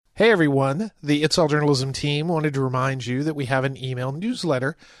Hey everyone, the It's All Journalism team wanted to remind you that we have an email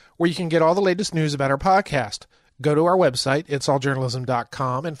newsletter where you can get all the latest news about our podcast. Go to our website,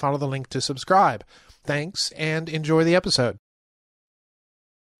 itsalljournalism.com, and follow the link to subscribe. Thanks, and enjoy the episode.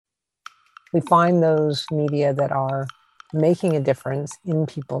 We find those media that are making a difference in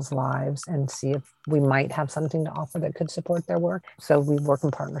people's lives and see if we might have something to offer that could support their work. So we work in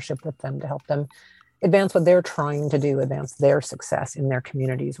partnership with them to help them advance what they're trying to do, advance their success in their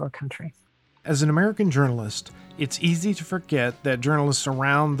communities or country. As an American journalist, it's easy to forget that journalists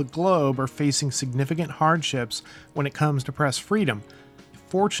around the globe are facing significant hardships when it comes to press freedom.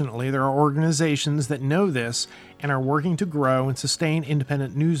 Fortunately, there are organizations that know this and are working to grow and sustain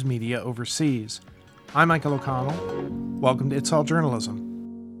independent news media overseas. I'm Michael O'Connell. Welcome to It's All Journalism.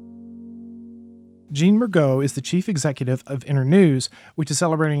 Jeanne Bourgalt is the chief executive of Internews, which is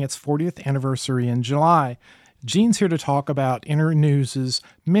celebrating its 40th anniversary in July. Jeanne's here to talk about Internews'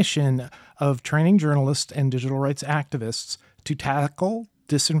 mission of training journalists and digital rights activists to tackle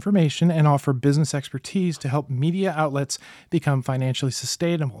disinformation and offer business expertise to help media outlets become financially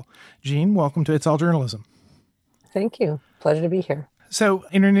sustainable. Jeanne, welcome to It's All Journalism. Thank you. Pleasure to be here. So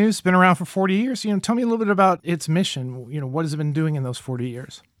Internews has been around for 40 years. Tell me a little bit about its mission. What has it been doing in those 40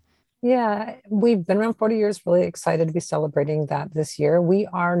 years? Yeah, we've been around 40 years, really excited to be celebrating that this year. We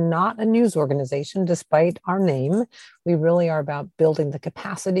are not a news organization, despite our name. We really are about building the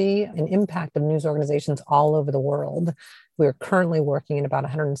capacity and impact of news organizations all over the world. We're currently working in about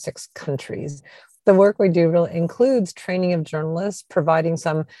 106 countries. The work we do really includes training of journalists, providing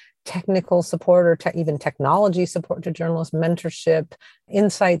some technical support or even technology support to journalists, mentorship,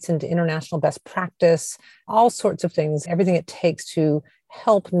 insights into international best practice, all sorts of things, everything it takes to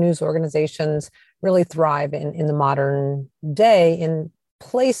help news organizations really thrive in the modern day in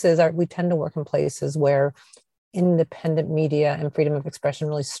places. We tend to work in places where independent media and freedom of expression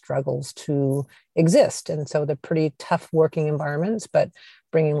really struggles to exist. And so they're pretty tough working environments, but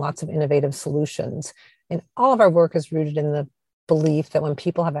bringing lots of innovative solutions. And all of our work is rooted in the belief that when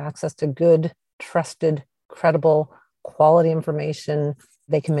people have access to good, trusted, credible, quality information,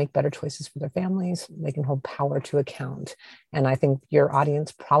 they can make better choices for their families. They can hold power to account. And I think your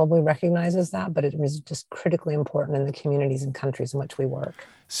audience probably recognizes that, but it is just critically important in the communities and countries in which we work.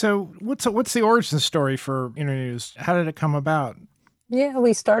 So what's the origin story for Internews? How did it come about? Yeah,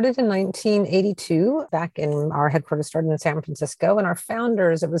 we started in 1982, back in our headquarters started in San Francisco. And our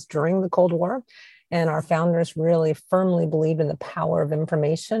founders, it was during the Cold War. And our founders really firmly believed in the power of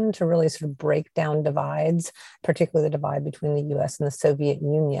information to really sort of break down divides, particularly the divide between the US and the Soviet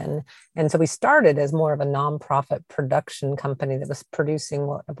Union. And so we started as more of a nonprofit production company that was producing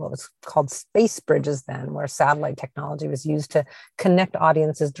what was called space bridges then, where satellite technology was used to connect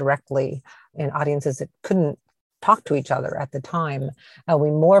audiences directly and audiences that couldn't talk to each other at the time. We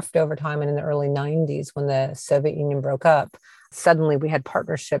morphed over time, and in the early 90s, when the Soviet Union broke up, suddenly we had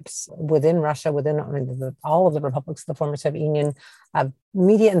partnerships within Russia, within all of the republics of the former Soviet Union, of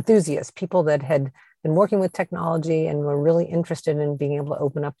media enthusiasts, people that had been working with technology and were really interested in being able to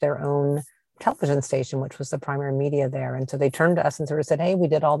open up their own television station, which was the primary media there. And so they turned to us and sort of said, hey, we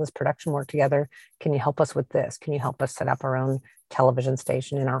did all this production work together. Can you help us with this? Can you help us set up our own television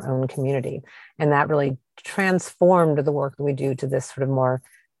station in our own community? And that really transformed the work that we do to this sort of more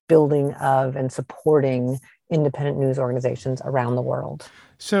building of and supporting independent news organizations around the world.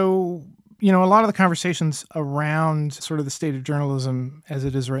 So, a lot of the conversations around sort of the state of journalism as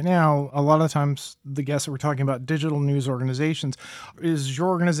it is right now, a lot of times the guests that we're talking about digital news organizations. Is your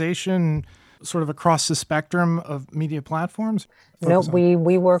organization sort of across the spectrum of media platforms? No, we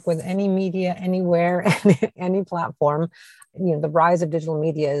work with any media, anywhere, any platform. The rise of digital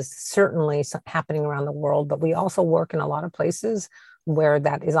media is certainly happening around the world, but we also work in a lot of places where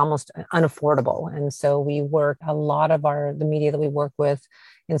that is almost unaffordable. And so we work a lot of the media that we work with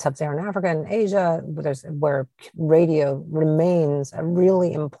in sub-Saharan Africa and Asia, where radio remains a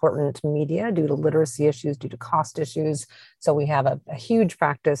really important media due to literacy issues, due to cost issues. So we have a huge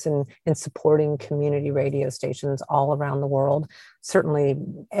practice in supporting community radio stations all around the world. Certainly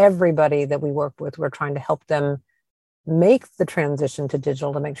everybody that we work with, we're trying to help them make the transition to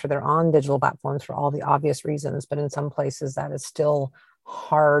digital, to make sure they're on digital platforms for all the obvious reasons. But in some places that is still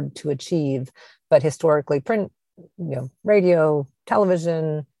hard to achieve. But historically, print, radio,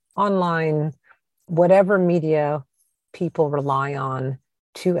 television, online, whatever media people rely on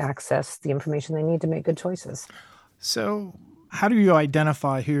to access the information they need to make good choices. So how do you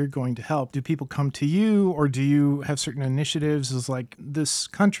identify who you're going to help? Do people come to you, or do you have certain initiatives as like this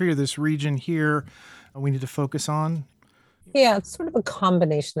country or this region here we need to focus on? Yeah, it's sort of a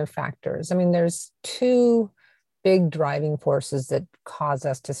combination of factors. I mean, there's two big driving forces that cause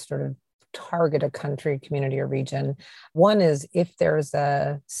us to sort of target a country, community, or region. One is if there's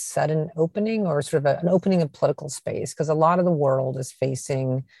a sudden opening or sort of an opening of political space, because a lot of the world is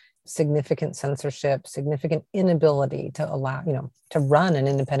facing significant censorship, significant inability to allow, to run an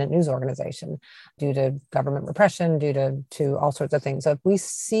independent news organization due to government repression, due to all sorts of things. So if we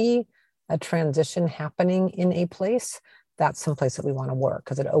see a transition happening in a place, that's someplace that we want to work,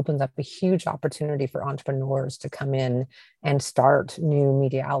 because it opens up a huge opportunity for entrepreneurs to come in and start new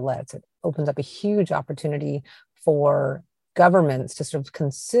media outlets. It opens up a huge opportunity for governments to sort of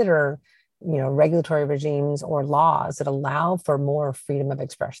consider regulatory regimes or laws that allow for more freedom of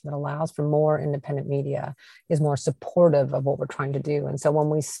expression, that allows for more independent media, is more supportive of what we're trying to do. And so when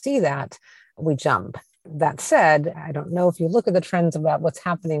we see that, we jump. That said, I don't know if you look at the trends about what's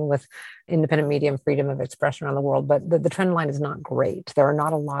happening with independent media and freedom of expression around the world, but the trend line is not great. There are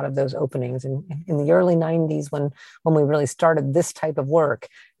not a lot of those openings. And in the early 90s, when we really started this type of work,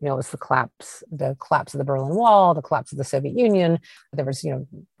 it was the collapse of the Berlin Wall, the collapse of the Soviet Union. There was,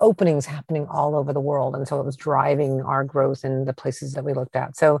 openings happening all over the world. And so it was driving our growth in the places that we looked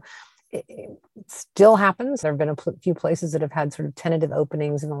at. So it still happens. There have been a few places that have had sort of tentative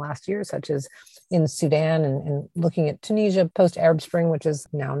openings in the last year, such as in Sudan and looking at Tunisia post-Arab Spring, which is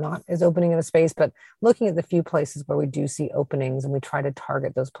now not as opening of a space, but looking at the few places where we do see openings, and we try to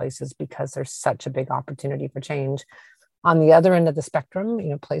target those places because there's such a big opportunity for change. On the other end of the spectrum,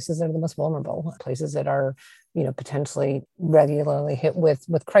 places that are the most vulnerable, places that are, potentially regularly hit with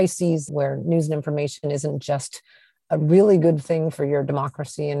crises, where news and information isn't just a really good thing for your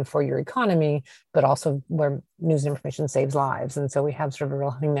democracy and for your economy, but also where news and information saves lives. And so we have sort of a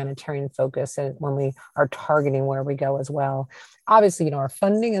real humanitarian focus when we are targeting where we go as well. Obviously, our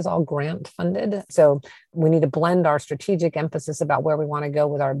funding is all grant funded. So we need to blend our strategic emphasis about where we want to go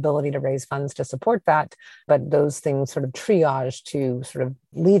with our ability to raise funds to support that. But those things sort of triage to sort of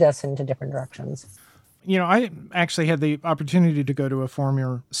lead us into different directions. I actually had the opportunity to go to a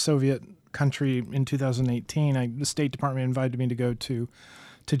former Soviet country in 2018. The State Department invited me to go to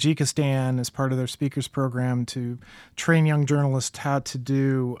Tajikistan as part of their speakers program to train young journalists how to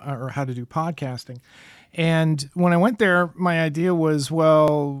do podcasting. And when I went there, my idea was,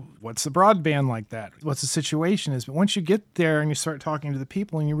 well, what's the broadband like that? What's the situation is? But once you get there and you start talking to the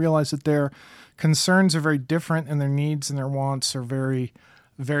people and you realize that their concerns are very different and their needs and their wants are very,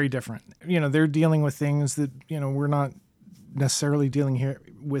 very different. They're dealing with things that, we're not necessarily dealing here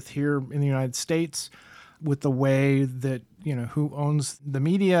in the United States, with the way that, who owns the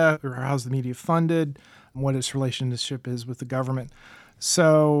media or how's the media funded, what its relationship is with the government.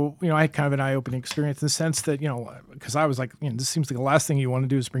 So, I had kind of an eye-opening experience in the sense that, because I was like, this seems like the last thing you want to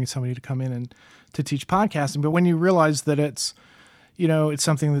do is bring somebody to come in and to teach podcasting. But when you realize that it's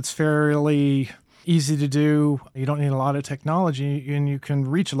something that's fairly easy to do, you don't need a lot of technology, and you can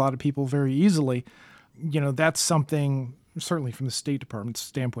reach a lot of people very easily, that's something, certainly from the State Department's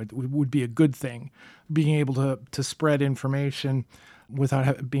standpoint, would be a good thing, being able to spread information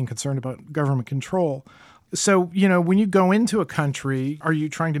without being concerned about government control. So, when you go into a country, are you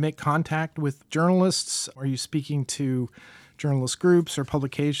trying to make contact with journalists? Are you speaking to journalist groups or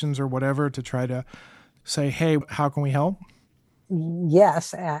publications or whatever to try to say, hey, how can we help?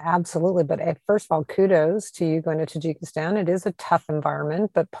 Yes, absolutely. But first of all, kudos to you going to Tajikistan. It is a tough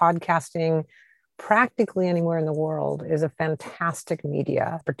environment, but podcasting practically anywhere in the world is a fantastic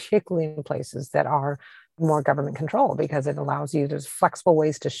media, particularly in places that are more government control, because it allows you, there's flexible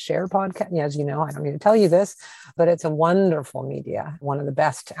ways to share podcasts. As you know, I don't need to tell you this, but it's a wonderful media, one of the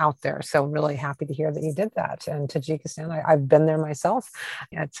best out there. So I'm really happy to hear that you did that. And Tajikistan, I've been there myself.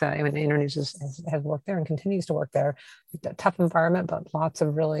 Internews has worked there and continues to work there. A tough environment, but lots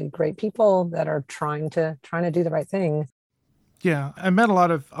of really great people that are trying to do the right thing. Yeah, I met a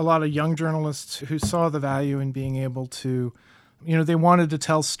lot of young journalists who saw the value in being able to, they wanted to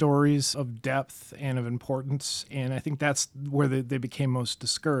tell stories of depth and of importance, and I think that's where they became most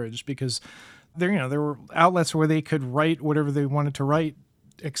discouraged, because there were outlets where they could write whatever they wanted to write,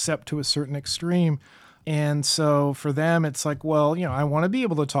 except to a certain extreme, and so for them it's like, well, I want to be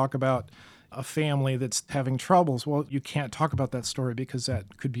able to talk about a family that's having troubles. Well, you can't talk about that story because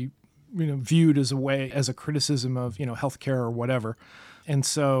that could be viewed as a criticism of, healthcare or whatever. And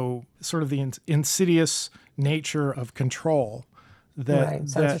so sort of the insidious nature of control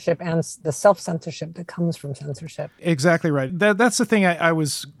censorship and the self-censorship that comes from censorship. Exactly right. That's the thing I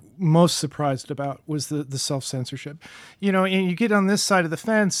was most surprised about, was the self-censorship. And you get on this side of the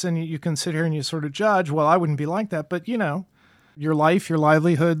fence and you can sit here and you sort of judge, well, I wouldn't be like that. But, your life, your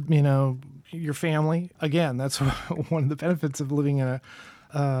livelihood, your family, again, that's one of the benefits of living in a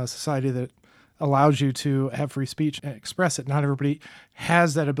society that allows you to have free speech and express it. Not everybody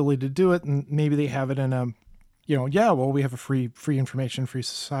has that ability to do it, and maybe they have it in a, we have a free information, free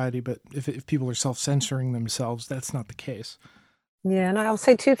society, but if people are self-censoring themselves, that's not the case. Yeah, and I'll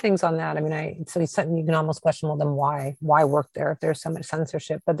say two things on that. I mean, so you can almost question, well, then why work there if there's so much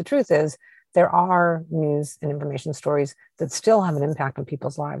censorship? But the truth is, there are news and information stories that still have an impact on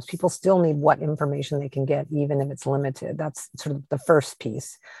people's lives. People still need what information they can get, even if it's limited. That's sort of the first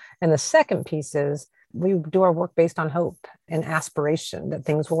piece. And the second piece is we do our work based on hope and aspiration that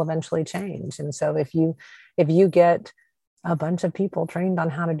things will eventually change. And so if you get a bunch of people trained on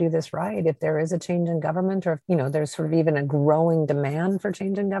how to do this right, if there is a change in government, or if, there's sort of even a growing demand for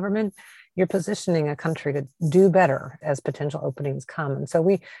change in government, you're positioning a country to do better as potential openings come. And so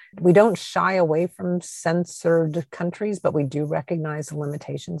we don't shy away from censored countries, but we do recognize the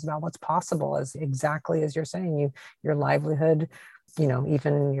limitations about what's possible, as exactly as you're saying, your livelihood,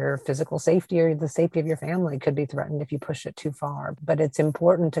 even your physical safety or the safety of your family could be threatened if you push it too far. But it's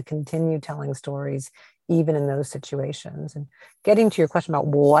important to continue telling stories even in those situations. And getting to your question about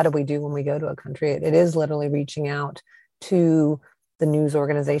what do we do when we go to a country, it is literally reaching out to the news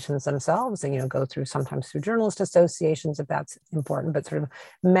organizations themselves and, sometimes through journalist associations if that's important, but sort of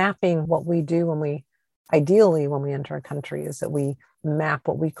mapping what we do when we enter a country is that we map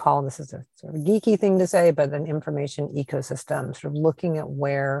what we call, this is a sort of geeky thing to say, but an information ecosystem, sort of looking at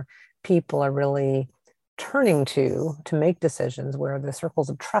where people are really turning to make decisions, where the circles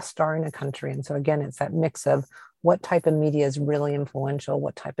of trust are in a country. And so again, it's that mix of what type of media is really influential,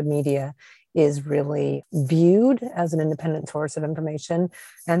 what type of media is really viewed as an independent source of information,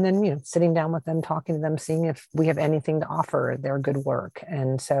 and then sitting down with them, talking to them, seeing if we have anything to offer their good work.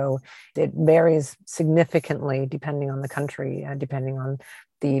 And so it varies significantly depending on the country, depending on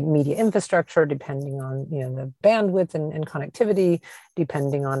the media infrastructure, depending on the bandwidth and connectivity,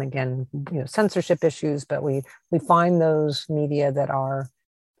 depending on, again, censorship issues. But we find those media that are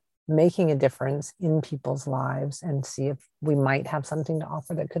making a difference in people's lives and see if we might have something to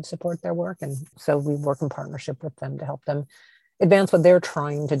offer that could support their work. And so we work in partnership with them to help them advance what they're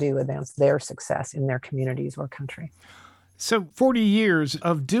trying to do, advance their success in their communities or country. So 40 years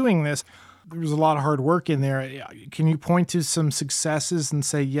of doing this, there was a lot of hard work in there. Can you point to some successes and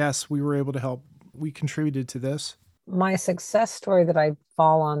say, yes, we were able to help, we contributed to this? My success story that I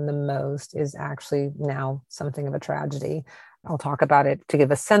fall on the most is actually now something of a tragedy. I'll talk about it to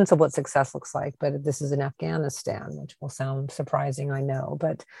give a sense of what success looks like, but this is in Afghanistan, which will sound surprising, I know.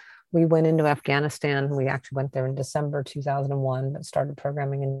 But we went into Afghanistan. We actually went there in December 2001, but started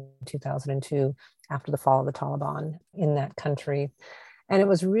programming in 2002 after the fall of the Taliban in that country. And it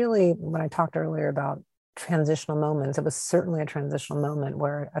was really, when I talked earlier about transitional moments, it was certainly a transitional moment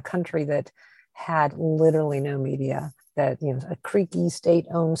where a country that had literally no media, that, a creaky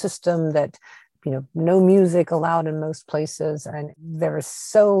state-owned system, that no music allowed in most places. And there was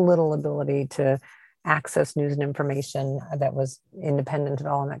so little ability to access news and information that was independent at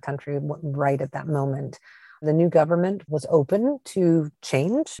all in that country right at that moment. The new government was open to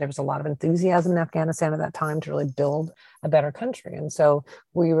change. There was a lot of enthusiasm in Afghanistan at that time to really build a better country. And so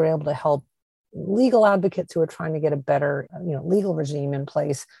we were able to help legal advocates who were trying to get a better, legal regime in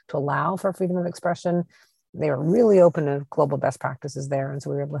place to allow for freedom of expression. They were really open to global best practices there. And so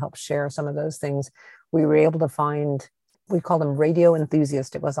we were able to help share some of those things. We were able to find, we called them radio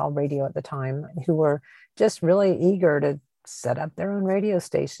enthusiasts. It was all radio at the time, who were just really eager to set up their own radio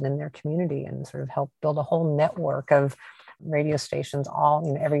station in their community and sort of help build a whole network of radio stations, all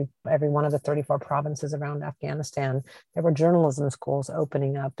in every one of the 34 provinces around Afghanistan. There were journalism schools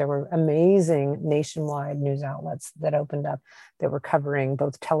opening up. There were amazing nationwide news outlets that opened up that were covering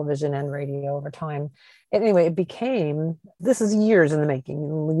both television and radio over time. Anyway, it became, this is years in the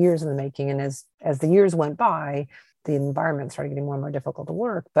making. And as the years went by, the environment started getting more and more difficult to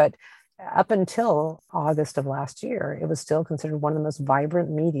work. But up until August of last year, it was still considered one of the most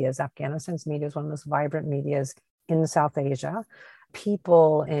vibrant medias. Afghanistan's media is one of the most vibrant medias in South Asia.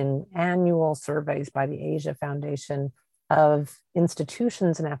 People in annual surveys by the Asia Foundation of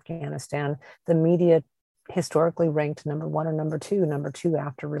institutions in Afghanistan, the media historically ranked number one or number two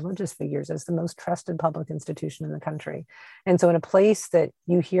after religious figures as the most trusted public institution in the country. And so in a place that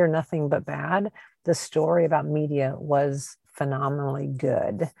you hear nothing but bad, the story about media was phenomenally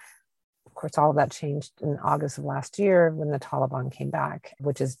good. Of course, all of that changed in August of last year when the Taliban came back,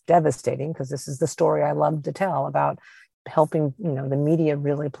 which is devastating because this is the story I love to tell about helping, the media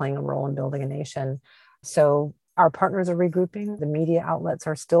really playing a role in building a nation. So our partners are regrouping. The media outlets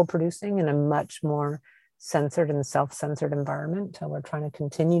are still producing in a much more censored and self-censored environment. We're trying to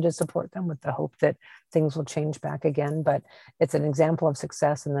continue to support them with the hope that things will change back again. But it's an example of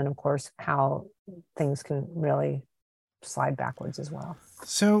success. And then, of course, how things can really slide backwards as well.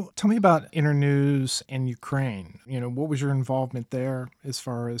 So tell me about Internews and Ukraine. What was your involvement there as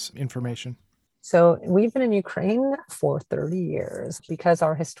far as information? So we've been in Ukraine for 30 years because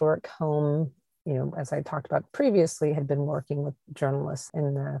our historic home, as I talked about previously, had been working with journalists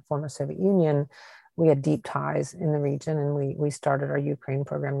in the former Soviet Union. We had deep ties in the region, and we started our Ukraine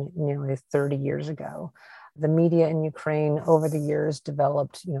program nearly 30 years ago. The media in Ukraine over the years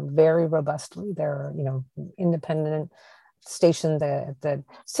developed, very robustly. There are, independent stations at the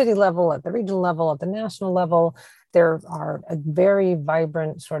city level, at the regional level, at the national level. There are a very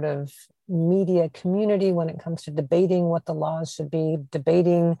vibrant sort of media community when it comes to debating what the laws should be,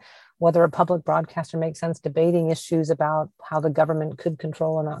 debating whether a public broadcaster makes sense, debating issues about how the government could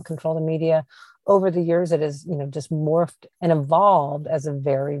control or not control the media. Over the years, it has, just morphed and evolved as a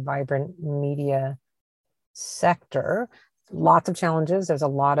very vibrant media sector. Lots of challenges. There's a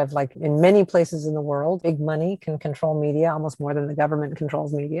lot of, like in many places in the world, big money can control media almost more than the government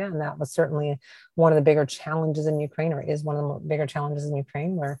controls media. And that was certainly one of the bigger challenges in Ukraine, or is one of the bigger challenges in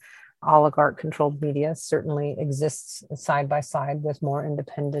Ukraine, where oligarch controlled media certainly exists side by side with more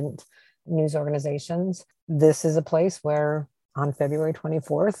independent news organizations. This is a place where on February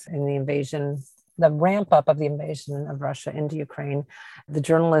 24th, in the ramp up of the invasion of Russia into Ukraine, the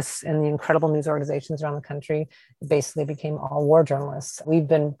journalists and the incredible news organizations around the country basically became all war journalists. We've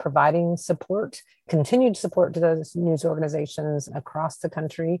been providing support, continued support to those news organizations across the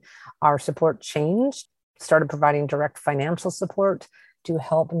country. Our support changed, started providing direct financial support to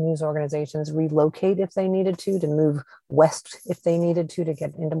help news organizations relocate if they needed to move west if they needed to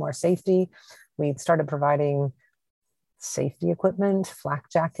get into more safety. We started providing safety equipment, flak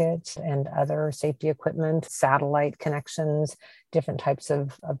jackets, and other safety equipment, satellite connections, different types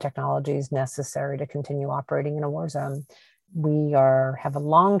of technologies necessary to continue operating in a war zone. We have a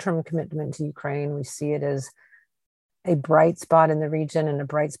long-term commitment to Ukraine. We see it as a bright spot in the region and a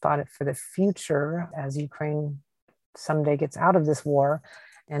bright spot for the future as Ukraine someday gets out of this war.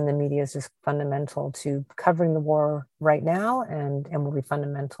 And the media is just fundamental to covering the war right now and will be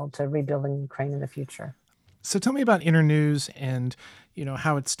fundamental to rebuilding Ukraine in the future. So tell me about Internews and,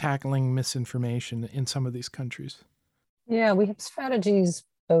 how it's tackling misinformation in some of these countries. Yeah, we have strategies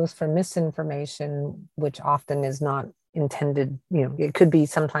both for misinformation, which often is not intended, it could be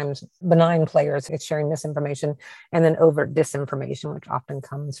sometimes benign players sharing misinformation, and then overt disinformation, which often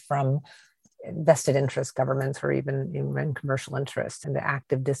comes from vested interest governments or even commercial interests, and the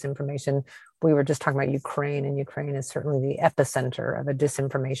active disinformation. We were just talking about Ukraine, and Ukraine is certainly the epicenter of a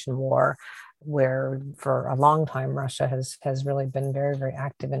disinformation war, where for a long time Russia has really been very, very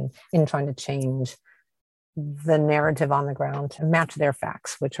active in trying to change the narrative on the ground to match their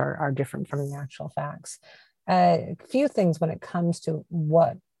facts, which are different from the actual facts. A few things when it comes to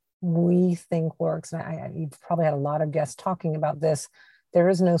what we think works, and you've probably had a lot of guests talking about this. There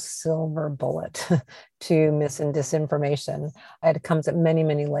is no silver bullet to mis and disinformation. It comes at many,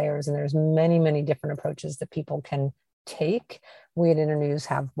 many layers, and there's many, many different approaches that people can take. We at Internews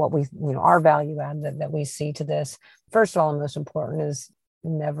have what our value add that we see to this. First of all, and most important is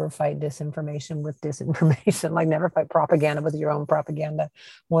never fight disinformation with disinformation, like never fight propaganda with your own propaganda.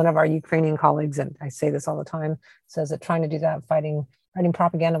 One of our Ukrainian colleagues, and I say this all the time, says that trying to do that, fighting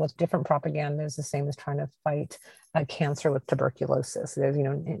propaganda with different propaganda is the same as trying to fight cancer with tuberculosis. There's,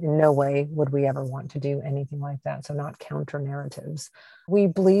 in no way would we ever want to do anything like that. So not counter narratives. We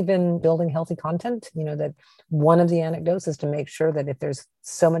believe in building healthy content, that one of the anecdotes is to make sure that if there's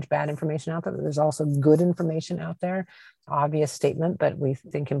so much bad information out there, that there's also good information out there. Obvious statement, but we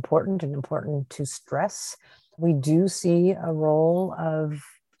think important to stress. We do see a role of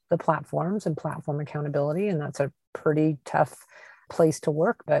the platforms and platform accountability, and that's a pretty tough place to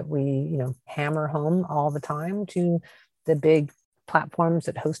work, but we hammer home all the time to the big platforms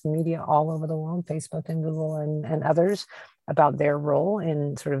that host media all over the world, Facebook and Google and others, about their role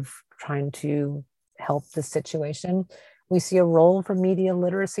in sort of trying to help the situation. We see a role for media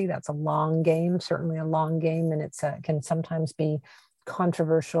literacy. That's a long game, certainly a long game, and it can sometimes be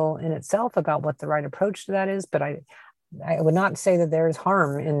controversial in itself about what the right approach to that is, but I would not say that there is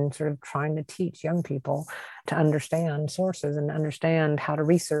harm in sort of trying to teach young people to understand sources and understand how to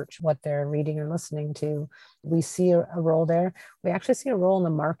research what they're reading or listening to. We see a role there. We actually see a role in the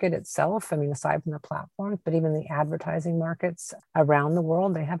market itself. I mean, aside from the platforms, but even the advertising markets around the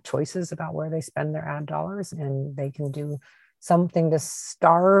world, they have choices about where they spend their ad dollars, and they can do something to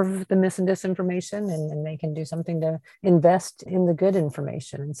starve the mis and disinformation, and they can do something to invest in the good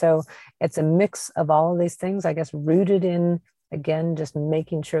information. And so it's a mix of all of these things, I guess, rooted in, again, just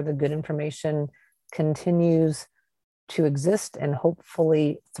making sure the good information continues to exist and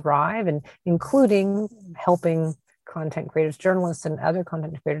hopefully thrive, and including helping content creators, journalists, and other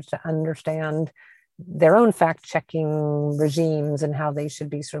content creators to understand their own fact-checking regimes and how they should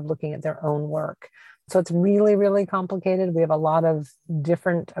be sort of looking at their own work. So it's really, really complicated. We have a lot of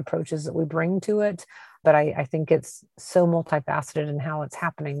different approaches that we bring to it, but I think it's so multifaceted in how it's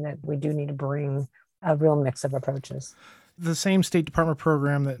happening that we do need to bring a real mix of approaches. The same State Department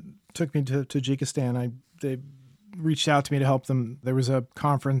program that took me to Tajikistan, they reached out to me to help them. There was a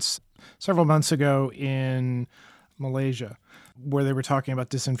conference several months ago in Malaysia where they were talking about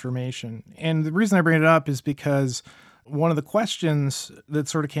disinformation. And the reason I bring it up is because one of the questions that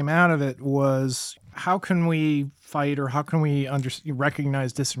sort of came out of it was, how can we fight, or how can we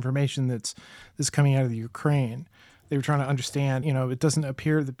recognize disinformation that's coming out of the Ukraine? They were trying to understand, it doesn't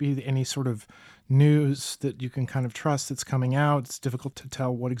appear to be any sort of news that you can kind of trust that's coming out. It's difficult to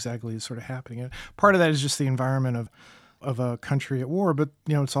tell what exactly is sort of happening. And part of that is just the environment of a country at war, but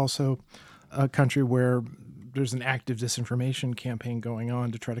it's also a country where there's an active disinformation campaign going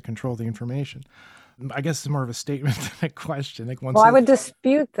on to try to control the information. I guess it's more of a statement than a question. I would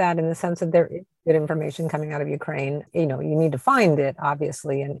dispute that in the sense that there is good information coming out of Ukraine. You need to find it,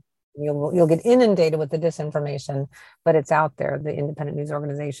 obviously, and you'll get inundated with the disinformation, but it's out there. The independent news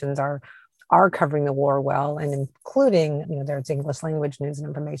organizations are covering the war well, and including, there's English language news and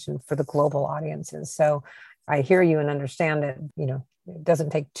information for the global audiences. So I hear you and understand that, it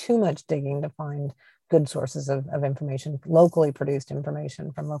doesn't take too much digging to find good sources of information, locally produced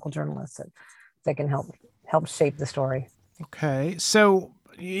information from local journalists that can help shape the story. Okay. So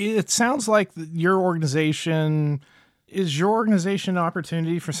it sounds like your organization an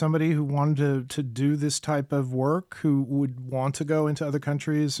opportunity for somebody who wanted to do this type of work, who would want to go into other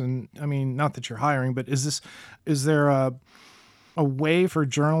countries? And I mean, not that you're hiring, but is there a way for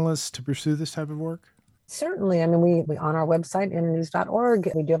journalists to pursue this type of work? Certainly. I mean, we on our website,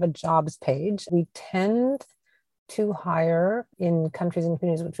 internews.org, we do have a jobs page. We tend to hire in countries and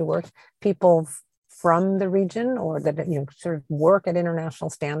communities in which we work, people from the region, or that sort of work at international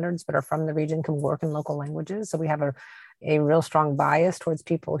standards but are from the region, can work in local languages. So we have a real strong bias towards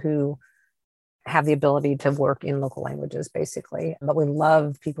people who have the ability to work in local languages, basically. But we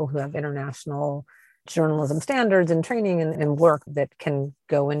love people who have international journalism standards and training and work that can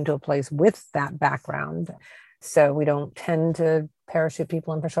go into a place with that background. So we don't tend to parachute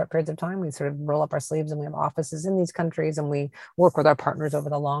people in for short periods of time. We sort of roll up our sleeves, and we have offices in these countries, and we work with our partners over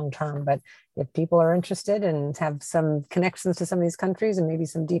the long term. But if people are interested and have some connections to some of these countries and maybe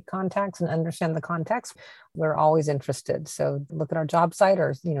some deep contacts and understand the context, we're always interested. So look at our job site,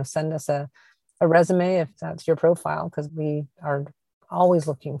 or send us a resume if that's your profile, because we are always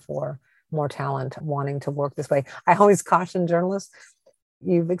looking for more talent wanting to work this way. I always caution journalists,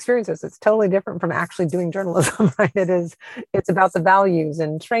 you've experienced this, it's totally different from actually doing journalism, right? It's about the values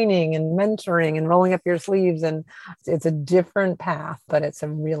and training and mentoring and rolling up your sleeves, and it's a different path, but it's a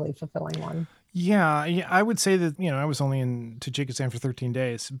really fulfilling one. Yeah, I would say that, I was only in Tajikistan for 13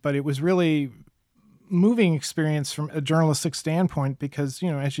 days, but it was really moving experience from a journalistic standpoint, because,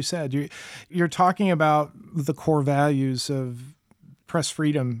 as you said, you're talking about the core values of press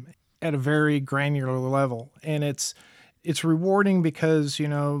freedom at a very granular level. And it's rewarding because,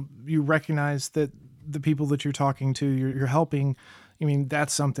 you recognize that the people that you're talking to, you're helping. I mean,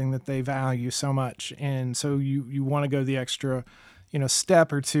 that's something that they value so much. And so you want to go the extra,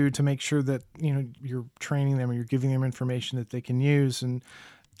 step or two to make sure that, you're training them, or you're giving them information that they can use. And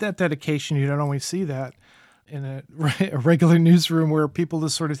that dedication, you don't always see that in a regular newsroom, where people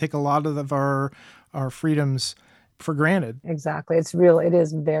just sort of take a lot of our freedoms for granted. Exactly. It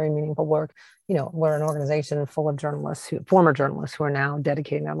is very meaningful work. We're an organization full of former journalists who are now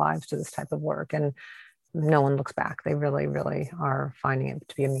dedicating their lives to this type of work, and no one looks back. They really, really are finding it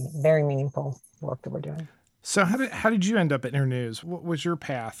to be a very meaningful work that we're doing. So how did you end up at Internews? What was your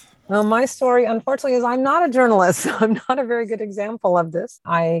path? Well, my story, unfortunately, is I'm not a journalist. So I'm not a very good example of this.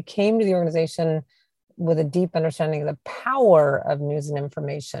 I came to the organization with a deep understanding of the power of news and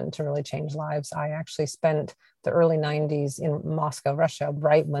information to really change lives. I actually spent the early 90s in Moscow, Russia,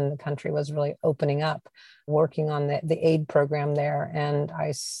 right when the country was really opening up, working on the aid program there. And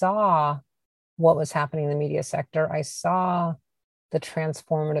I saw what was happening in the media sector. I saw the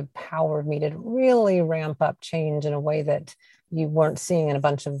transformative power of media to really ramp up change in a way that you weren't seeing in a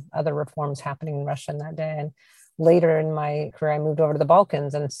bunch of other reforms happening in Russia in that day. And later in my career, I moved over to the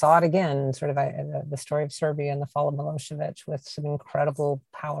Balkans and saw it again, sort of the story of Serbia and the fall of Milosevic, with some incredible,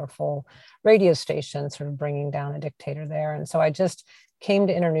 powerful radio stations sort of bringing down a dictator there. And so I just came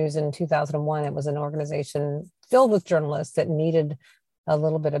to Internews in 2001. It was an organization filled with journalists that needed a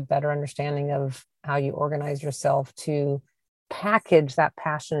little bit of better understanding of how you organize yourself to package that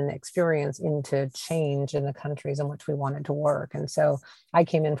passion and experience into change in the countries in which we wanted to work. And so I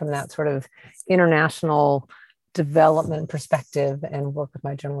came in from that sort of international development perspective and work with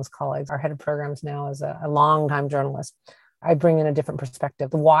my journalist colleagues. Our head of programs now is a longtime journalist. I bring in a different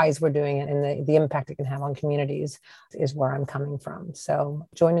perspective. The whys we're doing it and the impact it can have on communities is where I'm coming from. So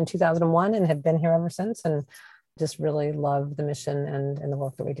joined in 2001 and have been here ever since, and just really love the mission and the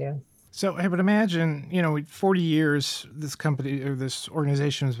work that we do. So I would imagine, 40 years this company or this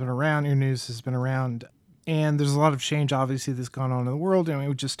organization has been around, Internews has been around, and there's a lot of change, obviously, that's gone on in the world. I mean,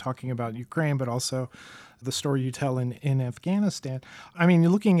 we're just talking about Ukraine, but also the story you tell in Afghanistan. I mean,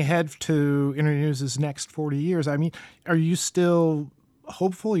 you're looking ahead to Internews' next 40 years. I mean, are you still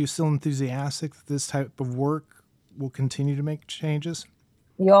hopeful? Are you still enthusiastic that this type of work will continue to make changes?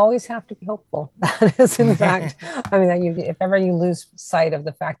 You always have to be hopeful. That is, in fact, I mean, if ever you lose sight of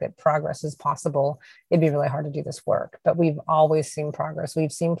the fact that progress is possible, it'd be really hard to do this work. But we've always seen progress.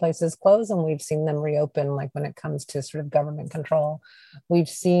 We've seen places close and we've seen them reopen, like when it comes to sort of government control. We've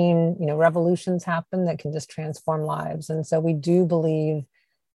seen, revolutions happen that can just transform lives. And so we do believe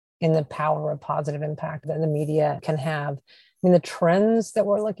in the power of positive impact that the media can have. I mean, the trends that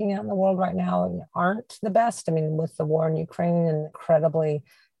we're looking at in the world right now aren't the best. I mean, with the war in Ukraine and the incredibly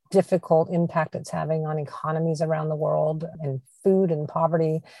difficult impact it's having on economies around the world and food and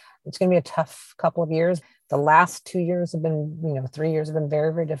poverty, it's going to be a tough couple of years. The last 2 years have been, 3 years have been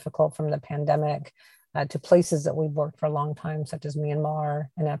very, very difficult, from the pandemic to places that we've worked for a long time, such as Myanmar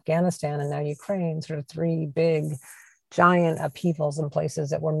and Afghanistan and now Ukraine, sort of three big giant upheavals in places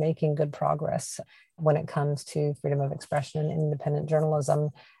that we're making good progress when it comes to freedom of expression and independent journalism,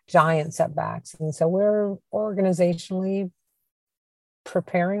 giant setbacks. And so we're organizationally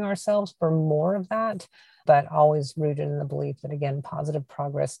preparing ourselves for more of that, but always rooted in the belief that, again, positive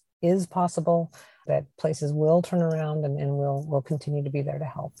progress is possible, that places will turn around and we'll continue to be there to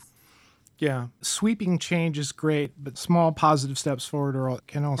help. Yeah. Sweeping change is great, but small positive steps forward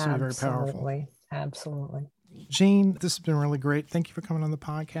can also be very powerful. Absolutely. Jeanne, this has been really great. Thank you for coming on the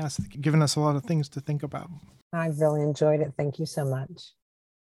podcast. You've given us a lot of things to think about. I've really enjoyed it. Thank you so much.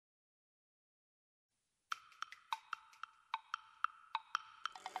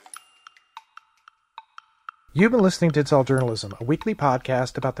 You've been listening to It's All Journalism, a weekly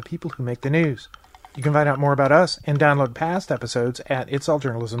podcast about the people who make the news. You can find out more about us and download past episodes at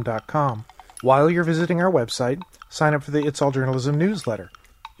itsalljournalism.com. While you're visiting our website, sign up for the It's All Journalism newsletter.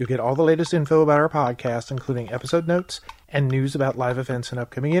 You'll get all the latest info about our podcast, including episode notes and news about live events and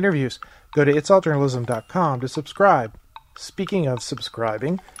upcoming interviews. Go to itsalljournalism.com to subscribe. Speaking of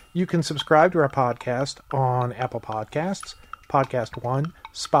subscribing, you can subscribe to our podcast on Apple Podcasts, Podcast One,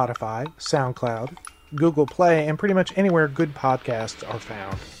 Spotify, SoundCloud, Google Play, and pretty much anywhere good podcasts are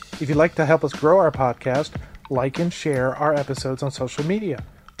found. If you'd like to help us grow our podcast, like and share our episodes on social media.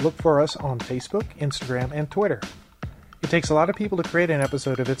 Look for us on Facebook, Instagram, and Twitter. It takes a lot of people to create an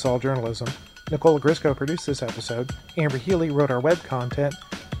episode of It's All Journalism. Nicola Grisco produced this episode. Amber Healy wrote our web content.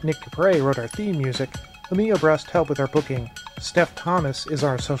 Nick Capre wrote our theme music. Emilio Brust helped with our booking. Steph Thomas is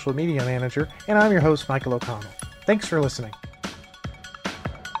our social media manager. And I'm your host, Michael O'Connell. Thanks for listening.